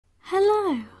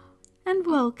Hello, and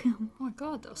welcome. Oh my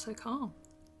god, that was so calm.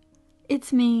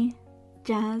 It's me,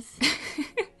 Jazz.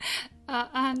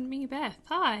 And me, Beth.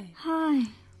 Hi. Hi.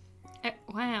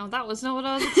 Wow, that was not what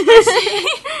I was expecting.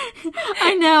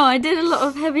 I know, I did a lot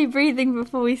of heavy breathing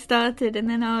before we started, and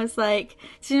then I was like,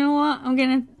 do you know what? I'm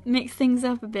gonna mix things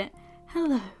up a bit.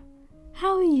 Hello,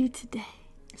 how are you today?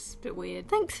 It's a bit weird.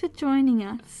 Thanks for joining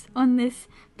us on this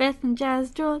Beth and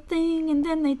Jazz draw thing, and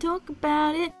then they talk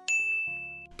about it.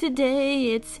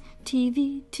 Today it's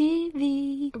TEVE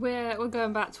TV. We're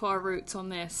going back to our roots on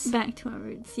this. Back to our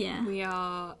roots, yeah. We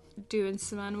are doing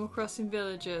some Animal Crossing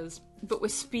villages, but we're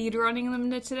speedrunning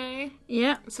them today.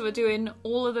 Yeah. So we're doing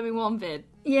all of them in one vid.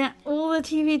 Yeah, all the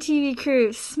TEVE TV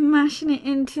crew smashing it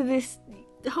into this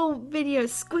whole video,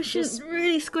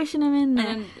 really squishing them in there.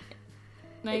 And then,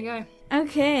 there you go.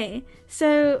 Okay,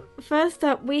 so first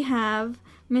up we have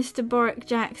Mr. Boric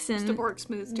Jackson. Mr. Boric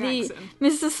Smooth Jackson.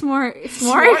 Mr. Smork.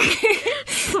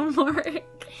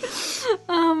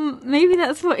 Maybe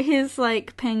that's what his,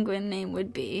 penguin name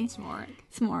would be.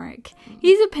 Smork.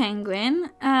 He's a penguin,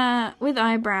 with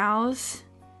eyebrows.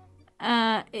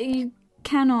 You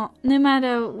cannot, no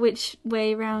matter which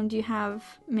way round you have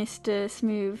Mr.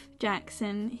 Smooth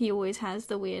Jackson, he always has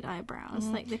the weird eyebrows,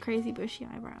 like the crazy bushy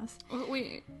eyebrows. Well,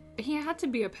 he had to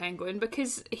be a penguin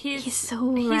because he's so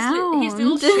round. His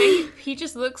little shape, he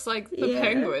just looks like the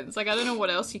penguins. I don't know what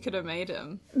else you could have made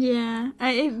him. Yeah,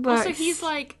 it works. Also, he's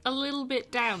a little bit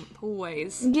damp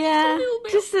always. Yeah, I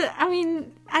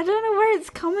don't know where it's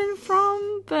coming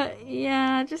from, but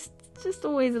yeah, just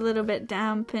always a little bit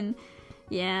damp. And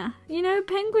yeah,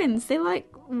 penguins, they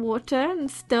like water and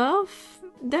stuff,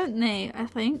 don't they? I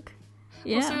think.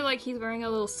 Yeah. Also, he's wearing a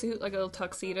little suit, like a little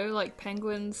tuxedo, like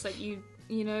penguins that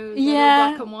you know,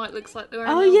 yeah, black and white, looks like they're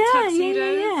wearing little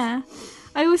tuxedos. Yeah.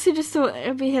 I also just thought it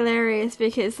would be hilarious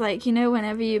because,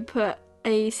 whenever you put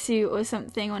a suit or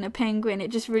something on a penguin,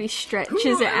 it just really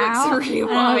stretches it out. Looks really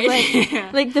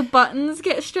wide. Like the buttons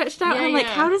get stretched out. Yeah, and I'm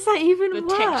how does that even work?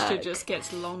 The texture just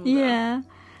gets longer. Yeah.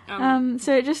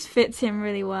 So it just fits him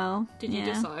really well. Did you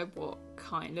decide what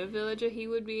kind of villager he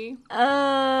would be?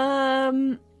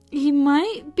 He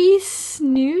might be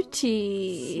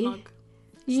Snooty. Smug.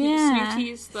 Yeah.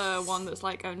 Snooty's the one that's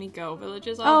only girl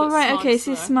villagers are. Oh, right, okay,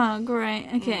 so Smug, right,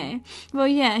 okay. Well,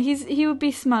 yeah, he would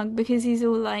be Smug because he's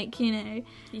all he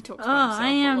talks about himself I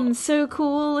am so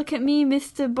cool, look at me,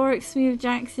 Mr. Boric Smooth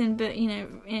Jackson, but,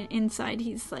 inside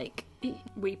he's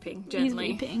weeping gently. He's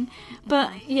weeping.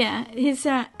 But, yeah, his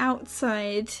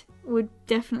outside would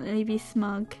definitely be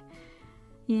Smug.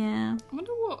 Yeah. I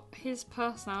wonder what his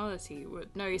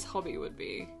his hobby would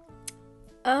be.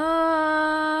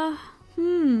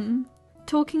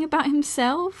 Talking about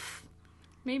himself?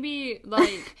 Maybe,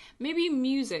 maybe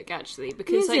music, actually.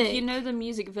 Because, the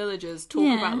music villagers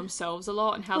talk about themselves a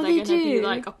lot and how they're going to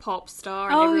be, a pop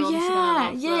star and everyone's going to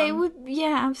love them. It would,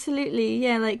 absolutely.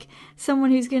 Yeah,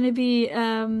 someone who's going to be,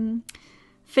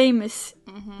 famous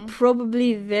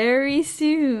probably very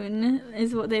soon,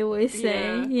 is what they always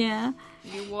say. Yeah.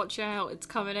 You watch out, it's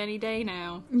coming any day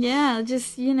now. Yeah,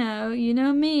 just, you know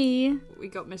me. We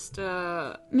got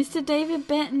Mr. David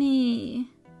Bettany.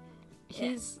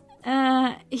 It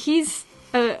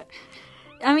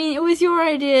was your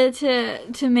idea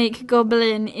to make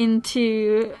Goblin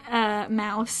into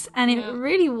Mouse, and it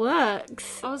really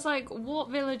works. I was like, what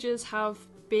villagers have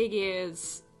big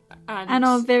ears and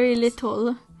are very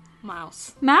little?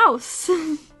 Mouse.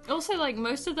 Also,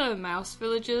 most of the mouse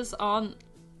villagers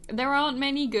there aren't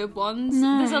many good ones.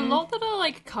 No. There's a lot that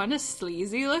are kind of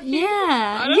sleazy looking.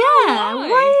 Yeah. I don't know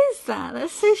Why is that?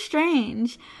 That's so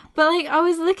strange. But I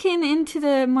was looking into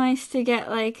the mice to get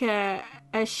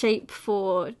a shape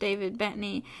for David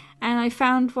Bettany, and I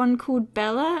found one called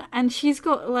Bella, and she's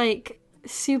got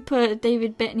super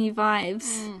David Bettany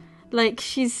vibes.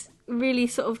 She's really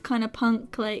sort of kind of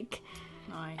punk, nice.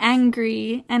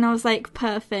 Angry, and I was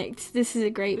perfect. This is a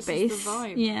great base. This is the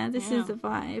vibe. Yeah, this is the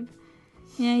vibe.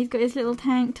 Yeah, he's got his little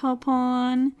tank top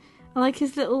on. I like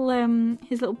his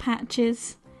little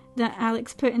patches that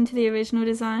Alex put into the original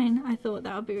design. I thought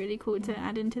that would be really cool to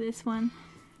add into this one.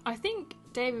 I think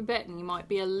David Bettany might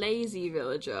be a lazy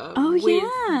villager with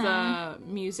the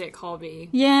music hobby.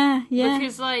 Yeah.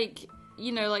 Because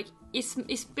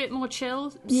it's a bit more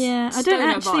chill. Yeah, I don't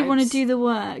actually want to do the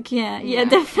work. Yeah,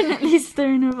 definitely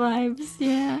stoner vibes.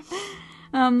 Yeah.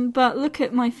 But look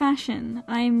at my fashion.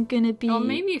 I'm gonna be. Or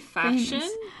maybe fashion.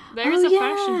 Famous. There is a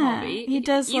fashion hobby. He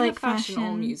does either like fashion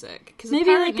or music. Because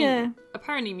maybe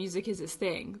apparently music is his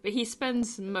thing, but he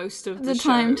spends most of the show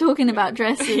time talking about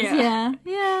dresses. Yeah.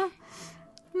 I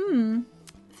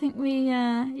think we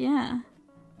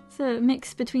So a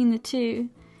mix between the two.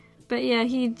 But yeah,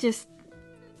 he just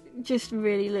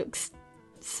really looks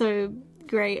so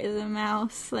great as a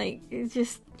mouse. Like,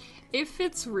 it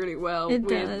fits really well it with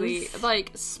does. the,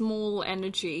 like, small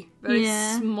energy. Very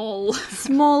small.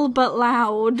 Small but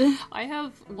loud. I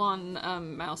have one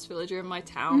mouse villager in my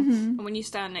town, and when you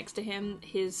stand next to him,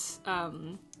 his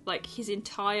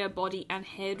entire body and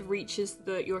head reaches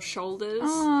your shoulders.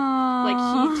 Aww. Like,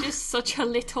 he's just such a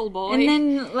little boy. And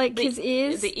then, like, his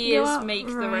ears. The ears make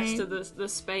the rest of the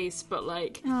space, but,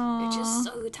 like, they're just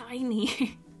so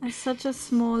tiny. That's such a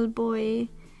small boy.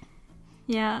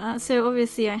 Yeah, so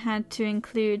obviously I had to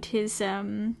include his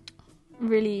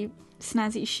really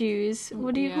snazzy shoes.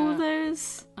 What do you call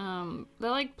those? They're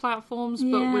like platforms,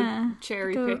 but with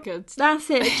cherry pickers. That's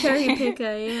it, a cherry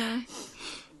picker, yeah.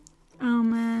 Oh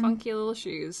man. Funky little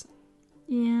shoes.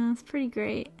 Yeah, it's pretty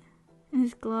great. And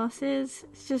his glasses,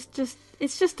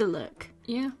 it's just a look.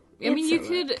 Yeah. I mean,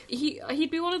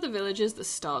 he'd be one of the villagers that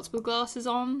starts with glasses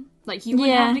on. Like, you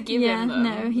wouldn't have to give him them.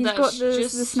 No, he's got the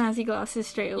snazzy glasses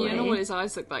straight away. You don't know what his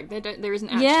eyes look like. There isn't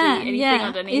actually anything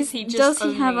underneath. Does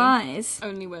he have eyes?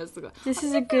 Only wears the glasses. This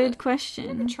is a good question.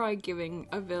 I'm gonna try giving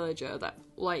a villager that,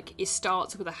 like, it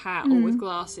starts with a hat or with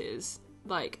glasses.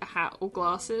 Like, a hat or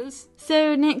glasses.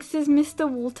 So, next is Mr.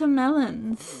 Walter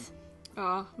Melons.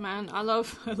 Oh, man, I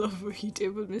love what you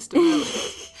did with Mr.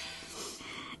 Melons.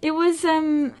 It was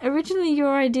originally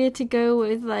your idea to go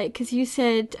with, like, because you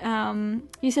said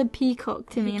peacock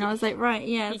to me, and I was like, right,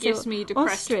 yeah. He gives me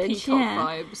depressed peacock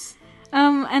vibes.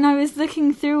 And I was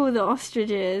looking through all the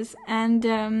ostriches,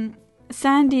 and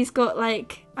Sandy's got,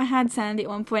 like, I had Sandy at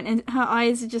one point, and her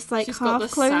eyes are just, like, half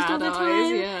closed all the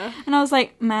time. Yeah. And I was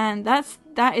like, man,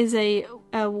 that is a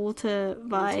Walter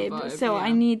vibe, so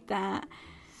I need that.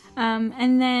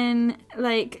 And then,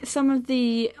 like, some of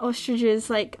the ostriches,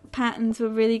 like, patterns were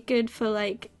really good for,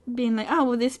 like, being like, oh,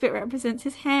 well, this bit represents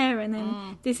his hair, and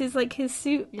then this is, like, his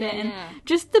suit bit, and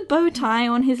just the bow tie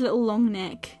on his little long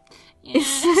neck is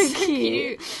so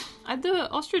cute. The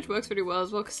ostrich works really well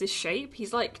as well, because his shape,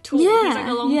 he's, like, tall. Yeah, he's, like,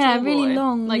 a long, tall boy. Really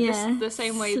long, like, the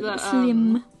same way that,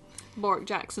 slim. Warwick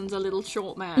Jackson's a little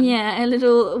short man. Yeah, a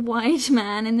little wide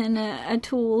man and then a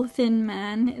tall, thin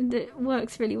man. That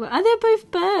works really well. They're both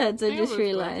birds, I just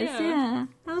realised. Yeah,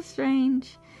 how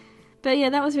strange. But yeah,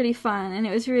 that was really fun, and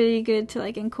it was really good to,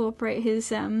 like, incorporate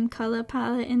his colour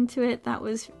palette into it. That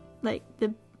was, like,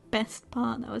 the best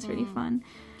part. That was really fun.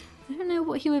 I don't know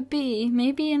what he would be.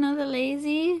 Maybe another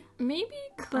lazy? Maybe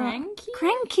cranky?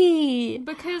 Cranky!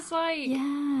 Because, like,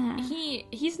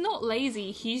 he's not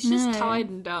lazy, he's just tired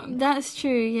and done. That's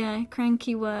true, yeah.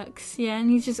 Cranky works, yeah.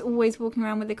 And he's just always walking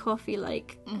around with a coffee,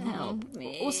 like, help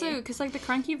me. Also, because, like, the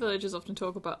cranky villagers often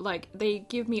talk about, like, they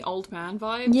give me old man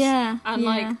vibes. Yeah. And,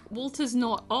 like, Walter's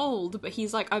not old, but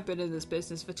he's like, I've been in this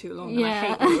business for too long, and I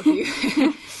hate all of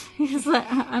you. He's like,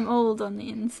 I'm old on the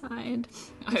inside.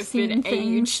 I've been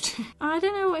aged. I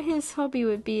don't know what his hobby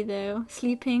would be, though.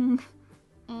 Sleeping.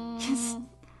 Just,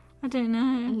 I don't know.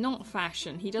 Not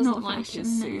fashion. He doesn't like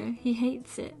his suit. No. He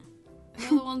hates it. The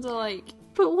other ones are like...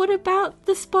 But what about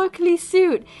the sparkly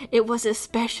suit? It was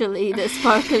especially the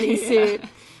sparkly suit.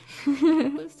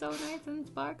 It was so nice and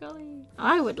sparkly.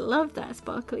 I would love that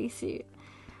sparkly suit.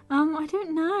 I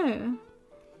don't know.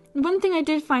 One thing I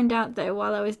did find out, though,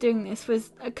 while I was doing this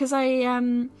was because I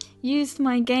used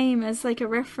my game as, like, a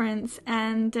reference,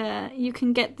 and you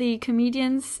can get the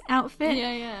comedian's outfit.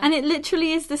 Yeah. And it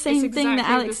literally is the same thing that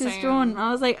Alex has drawn.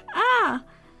 I was like,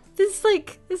 this is,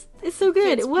 like, it's so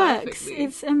good. It works. Perfectly.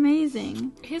 It's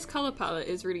amazing. His colour palette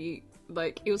is really,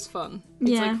 like, it was fun. It's,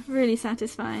 yeah, like, really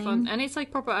satisfying. Fun. And it's, like,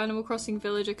 proper Animal Crossing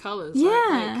villager colours.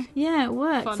 Yeah, it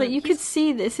works. Like, you could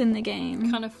see this in the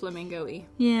game. Kind of flamingo-y.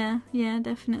 Yeah,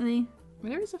 definitely.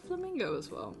 There is a flamingo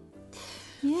as well.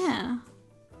 Yeah.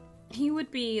 He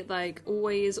would be, like,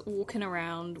 always walking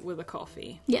around with a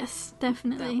coffee. Yes,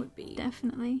 definitely. That would be.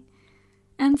 Definitely.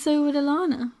 And so would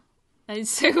Alana. And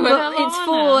so would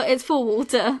Alana. It's for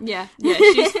Walter. Yeah,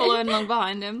 she's following along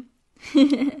behind him.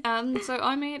 So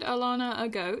I made Alana a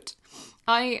goat.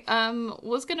 I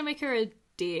was going to make her a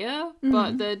deer,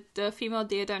 but the female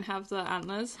deer don't have the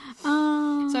antlers.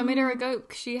 Oh. So I made her a goat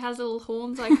because she has little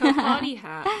horns like her party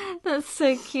hat. That's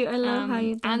so cute. I love how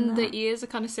you done and that. The ears are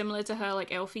kind of similar to her,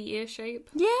 like, elfie ear shape.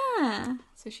 Yeah.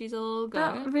 So she's a little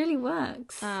goat. That really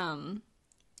works.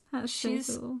 That's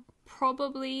so cool.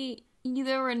 Probably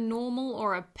either a normal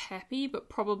or a peppy, but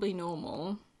probably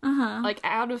normal. Like,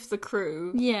 out of the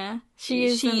crew. Yeah. She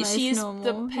is the most normal.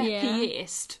 The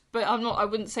peppiest. But I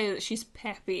wouldn't say that she's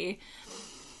peppy.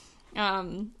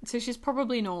 So she's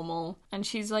probably normal. And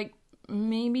she's, like,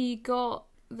 maybe got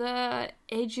the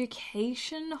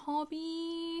education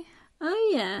hobby.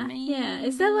 Oh, yeah. Maybe. Yeah.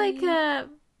 Is there, like,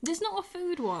 There's not a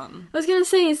food one. I was going to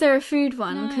say, is there a food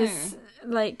one? No. Because,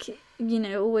 like, you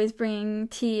know, always bringing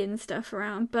tea and stuff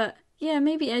around. But, yeah,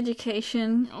 maybe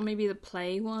education. Or maybe the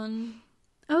play one.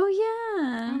 Oh, I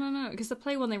yeah. don't know, because the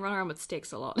play one, they run around with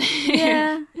sticks a lot.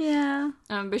 Yeah, yeah.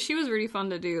 But she was really fun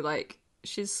to do. Like,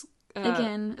 she's...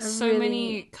 Again, so really,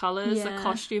 many colours. yeah. The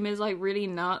costume is, like, really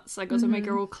nuts. I got to make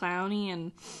her all clowny,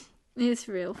 and... It's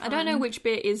real fun. I don't know which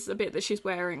bit is the bit that she's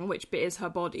wearing, which bit is her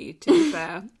body, to be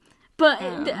fair. But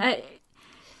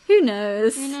who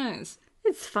knows? Who knows?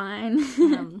 It's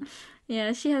fine.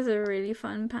 Yeah, she has a really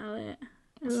fun palette.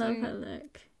 I love her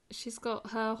look. She's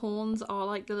got her horns are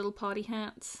like the little party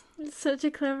hats. It's such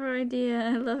a clever idea.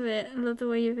 I love it. I love the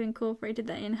way you've incorporated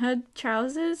that in. Her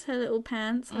trousers, her little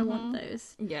pants, I want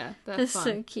those. Yeah, they're They're fun.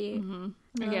 so cute. Love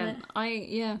Again,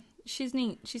 it. she's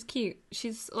neat. She's cute.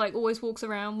 She's like always walks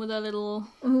around with her little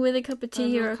With a cup of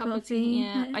tea or a cup of coffee. tea.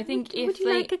 Yeah, I think would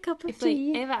you like a cup of if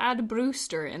tea? they ever add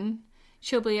Brewster in,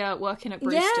 she'll be working at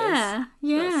Brewster's.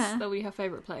 Yeah. That'll be her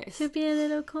favourite place. She'll be a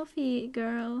little coffee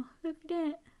girl. Look at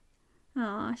it.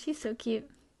 Aw, she's so cute.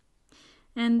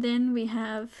 And then we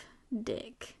have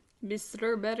Dick.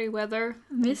 Mr. Merryweather.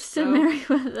 Mr.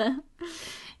 Merryweather.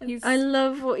 He's... I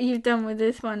love what you've done with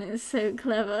this one. It's so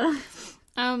clever.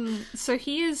 So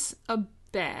he is a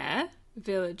bear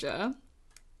villager,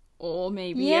 or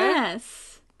maybe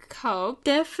Yes. a cub.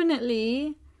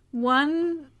 Definitely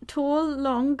one tall,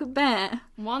 long bear.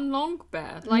 One long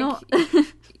bear, like Not...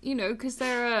 you know, because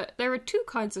there are two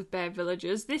kinds of bear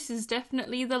villagers. This is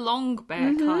definitely the long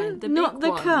bear kind, the not big the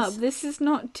ones. cub. This is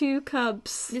not two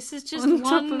cubs. This is just on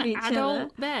top of one each adult other.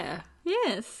 bear.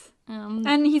 Yes.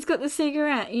 And he's got the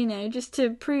cigarette, you know, just to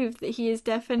prove that he is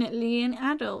definitely an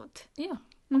adult. Yeah,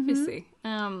 obviously.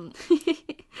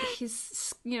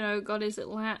 He's, you know, got his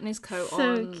little hat and his coat on.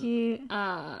 So cute.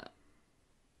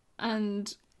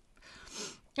 And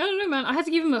I don't know, man. I had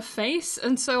to give him a face,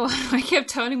 and so I kept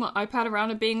turning my iPad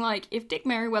around and being like, if Dick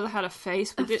Merryweather had a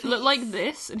face, would it look like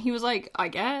this? And he was like, I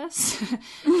guess.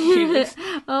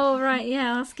 Oh, right,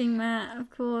 yeah, asking Matt, of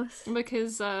course.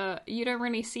 Because you don't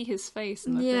really see his face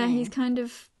in the Yeah, thing. he's kind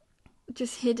of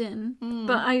just hidden.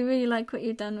 But I really like what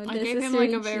you've done with I this. gave It's him really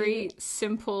like a very cute.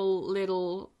 simple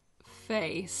little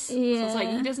face. Yeah. So it's like,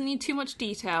 he doesn't need too much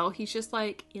detail. He's just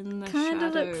like in the Kind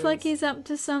shadows. of looks like he's up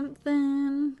to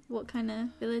something. What kind of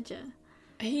villager?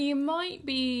 He might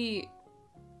be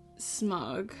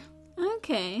smug.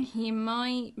 Okay. He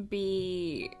might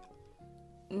be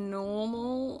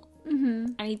normal.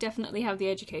 And he definitely have the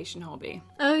education hobby.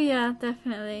 Oh yeah,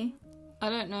 definitely. I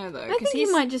don't know though. I think he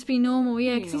might just be normal,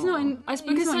 yeah, because he's not, he's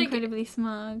because, not like, incredibly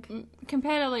smug.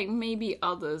 compared to like maybe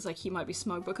others, like he might be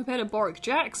smug, but compared to Boric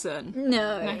Jackson,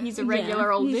 No, he's a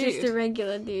regular old he's dude. Just a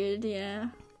regular dude, yeah.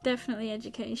 Definitely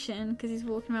education, because he's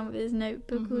walking around with his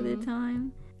notebook all the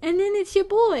time. And then it's your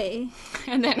boy.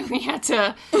 And then we had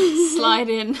to slide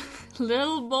in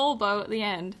little Bulbo at the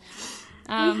end.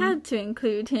 We had to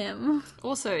include him.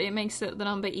 Also, it makes it the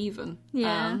number even.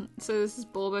 Yeah. So this is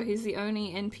Bulbo. He's the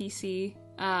only NPC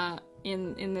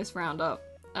in this roundup.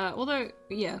 Although,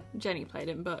 yeah, Jenny played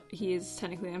him, but he is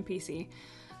technically an NPC.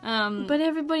 But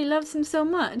everybody loves him so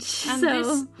much. And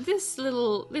so this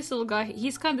little guy,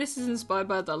 this is inspired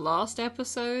by the last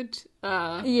episode.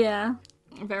 yeah.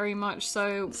 Very much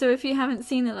so. So if you haven't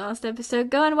seen the last episode,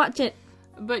 go and watch it.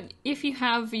 But if you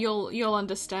have, you'll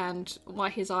understand why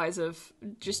his eyes have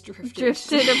just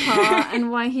drifted apart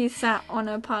and why he sat on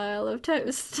a pile of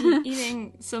toast.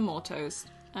 Eating some more toast.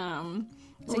 So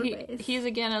Always. he is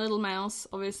again a little mouse,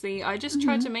 obviously. I just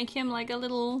tried to make him like a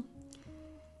little...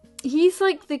 He's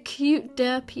like the cute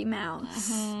derpy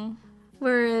mouse.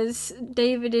 Whereas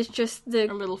David is just A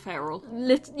little feral.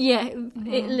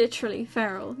 literally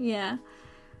feral, yeah.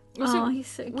 Also, he's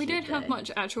so cute. We don't have though.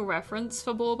 much actual reference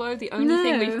for Bulbo. The only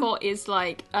thing we've got is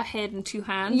like a head and two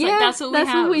hands. Yeah, like, that's all we that's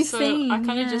have. all we've so seen, I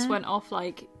kind of yeah. just went off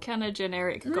like kind of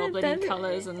generic goblin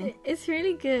colours, and It's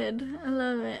really good. I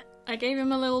love it. I gave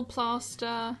him a little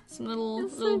plaster, some little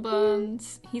That's so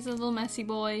burns. He's a little messy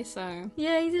boy, so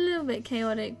Yeah, he's a little bit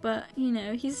chaotic, but you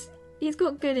know, he's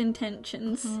got good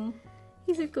intentions.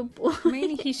 He's a good boy.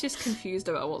 mainly he's just confused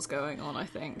about what's going on. I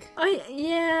think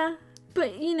Yeah,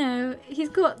 but you know, he's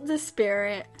got the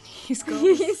spirit. he's got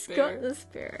Got the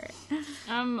spirit.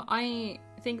 I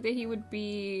think that he would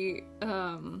be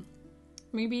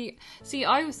maybe. See,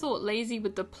 I thought lazy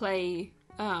with the play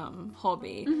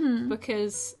hobby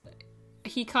because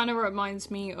he kind of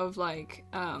reminds me of like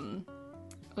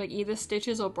either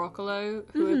Stitches or Broccolo,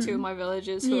 who are two of my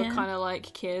villagers who are kind of like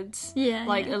kids, a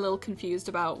little confused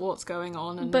about what's going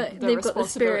on, and But the they've got the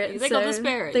spirit. They got the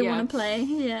spirit. They yeah. want to play.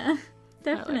 Yeah,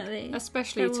 definitely.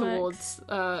 Especially That towards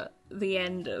the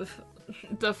end of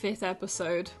the 5th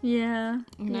episode. Yeah.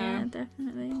 No. Yeah,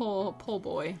 definitely. Poor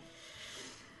boy.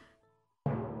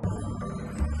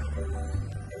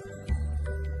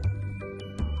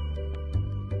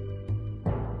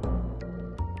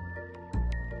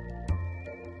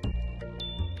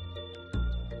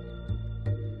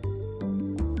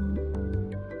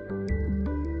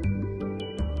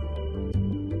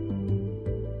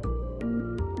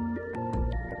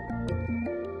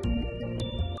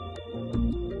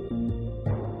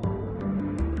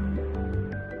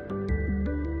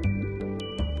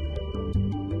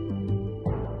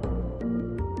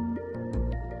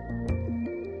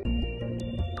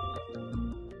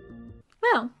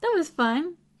 Well, that was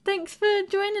fun. Thanks for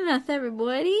joining us,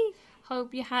 everybody.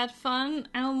 Hope you had fun,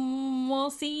 and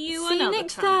we'll see you See you another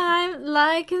next time.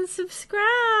 Like and subscribe.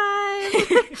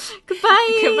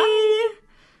 Goodbye. Goodbye.